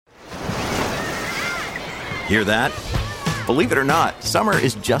Hear that? Believe it or not, summer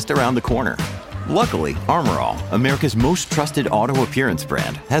is just around the corner. Luckily, Armor All, America's most trusted auto appearance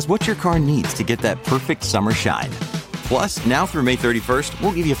brand, has what your car needs to get that perfect summer shine. Plus, now through May 31st,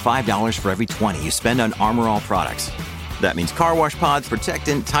 we'll give you $5 for every $20 you spend on Armor All products. That means car wash pods,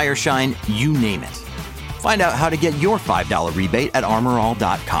 protectant, tire shine, you name it. Find out how to get your $5 rebate at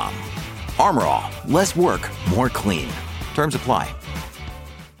armorall.com. Armor All, less work, more clean. Terms apply.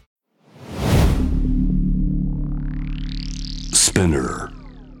 Spinner.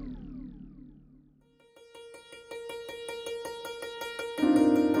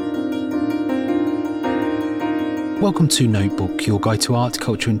 Welcome to Notebook, your guide to art,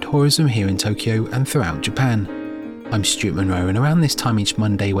 culture and tourism here in Tokyo and throughout Japan. I'm Stuart Monroe, and around this time each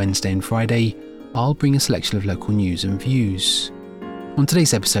Monday, Wednesday and Friday, I'll bring a selection of local news and views. On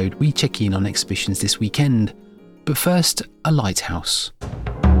today's episode, we check in on exhibitions this weekend, but first, a lighthouse.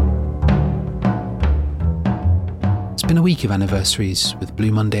 It's been a week of anniversaries, with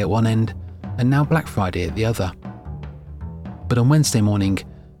Blue Monday at one end and now Black Friday at the other. But on Wednesday morning,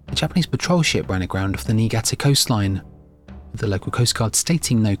 a Japanese patrol ship ran aground off the Niigata coastline, with the local Coast Guard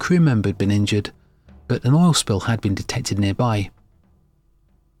stating no crew member had been injured, but an oil spill had been detected nearby.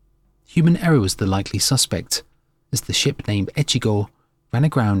 Human error was the likely suspect, as the ship named Echigo ran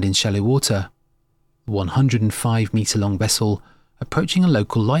aground in shallow water, the 105-metre-long vessel approaching a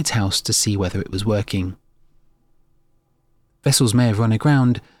local lighthouse to see whether it was working. Vessels may have run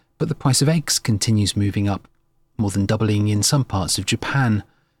aground, but the price of eggs continues moving up, more than doubling in some parts of Japan,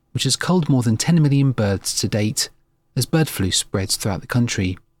 which has culled more than 10 million birds to date, as bird flu spreads throughout the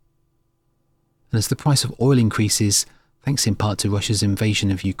country. And as the price of oil increases, thanks in part to Russia's invasion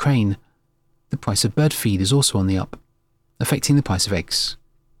of Ukraine, the price of bird feed is also on the up, affecting the price of eggs.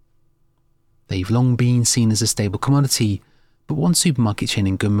 They've long been seen as a stable commodity, but one supermarket chain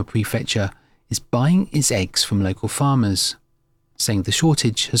in Gunma Prefecture is buying its eggs from local farmers, saying the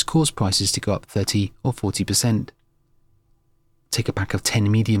shortage has caused prices to go up 30 or 40%. Take a pack of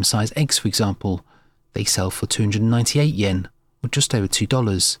 10 medium-sized eggs, for example. They sell for 298 yen, or just over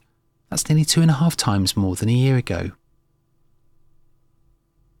 $2. That's nearly 2.5 times more than a year ago.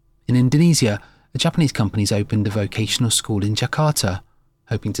 In Indonesia, a Japanese company has opened a vocational school in Jakarta,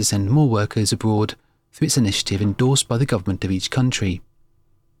 hoping to send more workers abroad through its initiative endorsed by the government of each country.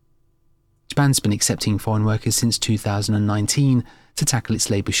 Japan's been accepting foreign workers since 2019 to tackle its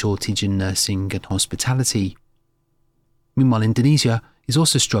labour shortage in nursing and hospitality. Meanwhile, Indonesia is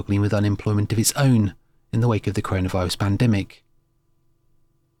also struggling with unemployment of its own in the wake of the coronavirus pandemic.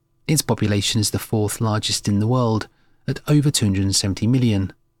 Its population is the fourth largest in the world, at over 270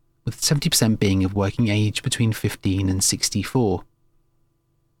 million, with 70% being of working age between 15 and 64.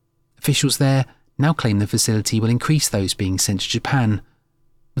 Officials there now claim the facility will increase those being sent to Japan,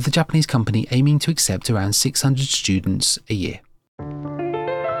 with the Japanese company aiming to accept around 600 students a year.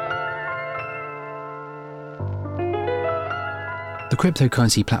 The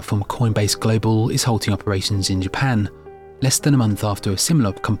cryptocurrency platform Coinbase Global is halting operations in Japan, less than a month after a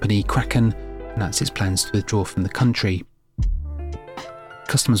similar company, Kraken, announced its plans to withdraw from the country.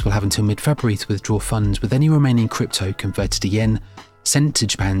 Customers will have until mid-February to withdraw funds, with any remaining crypto converted to yen sent to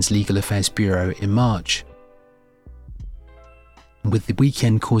Japan's Legal Affairs Bureau in March. With the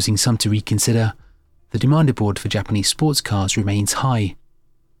weekend causing some to reconsider, the demand abroad for Japanese sports cars remains high.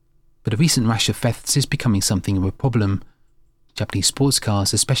 But a recent rash of thefts is becoming something of a problem. Japanese sports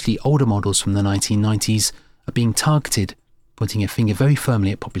cars, especially older models from the 1990s, are being targeted, pointing a finger very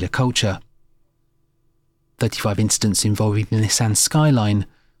firmly at popular culture. 35 incidents involving the Nissan Skyline,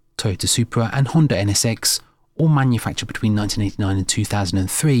 Toyota Supra and Honda NSX, all manufactured between 1989 and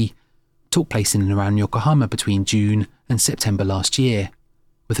 2003, took place in and around Yokohama between June and September last year,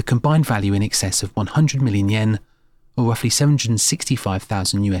 with a combined value in excess of 100 million yen, or roughly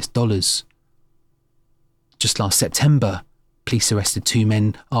 $765,000. Just last September, police arrested 2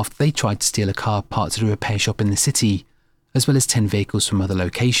 men after they tried to steal a car parked at a repair shop in the city, as well as 10 vehicles from other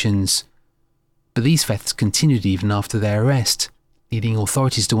locations. But these thefts continued even after their arrest, leading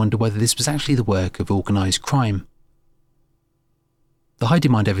authorities to wonder whether this was actually the work of organised crime. The high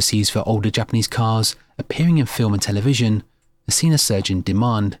demand overseas for older Japanese cars appearing in film and television has seen a surge in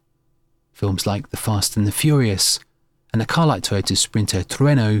demand. Films like The Fast and the Furious, and a car like Toyota's Sprinter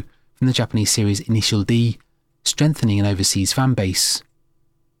Trueno from the Japanese series Initial D, strengthening an overseas fan base.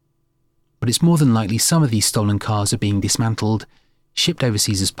 But it's more than likely some of these stolen cars are being dismantled, shipped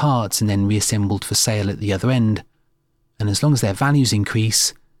overseas as parts and then reassembled for sale at the other end, and as long as their values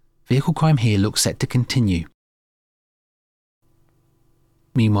increase, vehicle crime here looks set to continue.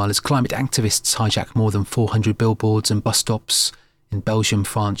 Meanwhile, as climate activists hijack more than 400 billboards and bus stops in Belgium,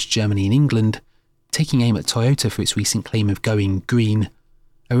 France, Germany and England, Taking aim at Toyota for its recent claim of going green,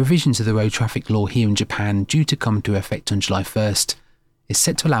 a revision to the road traffic law here in Japan, due to come into effect on July 1st, is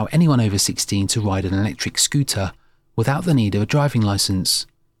set to allow anyone over 16 to ride an electric scooter without the need of a driving licence.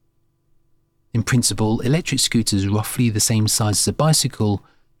 In principle, electric scooters roughly the same size as a bicycle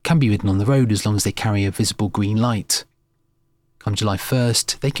can be ridden on the road as long as they carry a visible green light. Come July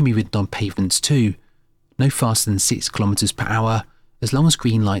 1st, they can be ridden on pavements too, no faster than 6 km per hour, as long as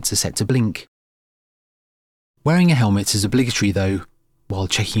green lights are set to blink. Wearing a helmet is obligatory though, while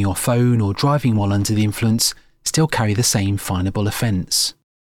checking your phone or driving while under the influence still carry the same finable offence.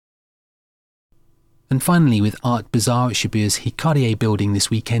 And finally, with Art Bazaar at Shibuya's Hikarie building this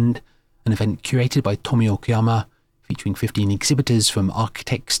weekend, an event curated by Tomi Okuyama, featuring 15 exhibitors from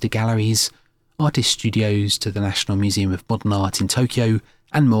architects to galleries, artist studios to the National Museum of Modern Art in Tokyo,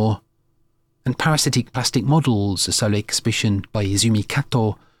 and more. And Parasitic Plastic Models, a solo exhibition by Izumi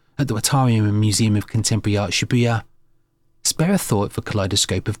Kato at the Watarium Museum of Contemporary Art Shibuya. Spare a thought for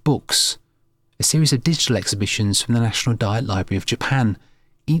Kaleidoscope of Books, a series of digital exhibitions from the National Diet Library of Japan,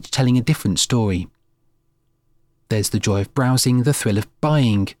 each telling a different story. There's the joy of browsing, the thrill of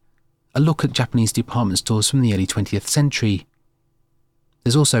buying, a look at Japanese department stores from the early 20th century.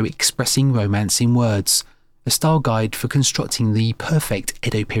 There's also Expressing Romance in Words, a style guide for constructing the perfect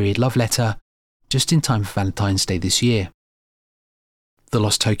Edo period love letter, just in time for Valentine's Day this year. The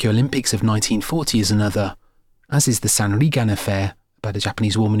Lost Tokyo Olympics of 1940 is another, as is the Sanrigan affair, about a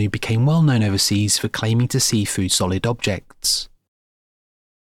Japanese woman who became well known overseas for claiming to see through solid objects.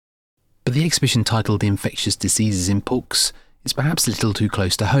 But the exhibition titled Infectious Diseases in Books is perhaps a little too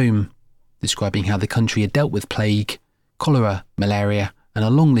close to home, describing how the country had dealt with plague, cholera, malaria, and a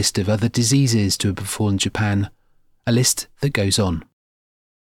long list of other diseases to have befallen Japan, a list that goes on.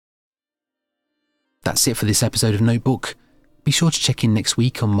 That's it for this episode of Notebook. Be sure to check in next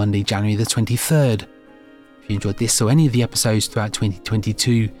week on Monday, January the 23rd. If you enjoyed this or any of the episodes throughout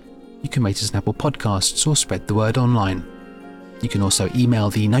 2022, you can rate us on Apple Podcasts or spread the word online. You can also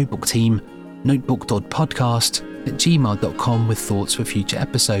email the Notebook team, notebook.podcast@gmail.com, with thoughts for future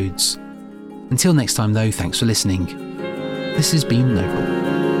episodes. Until next time though, thanks for listening. This has been Notebook.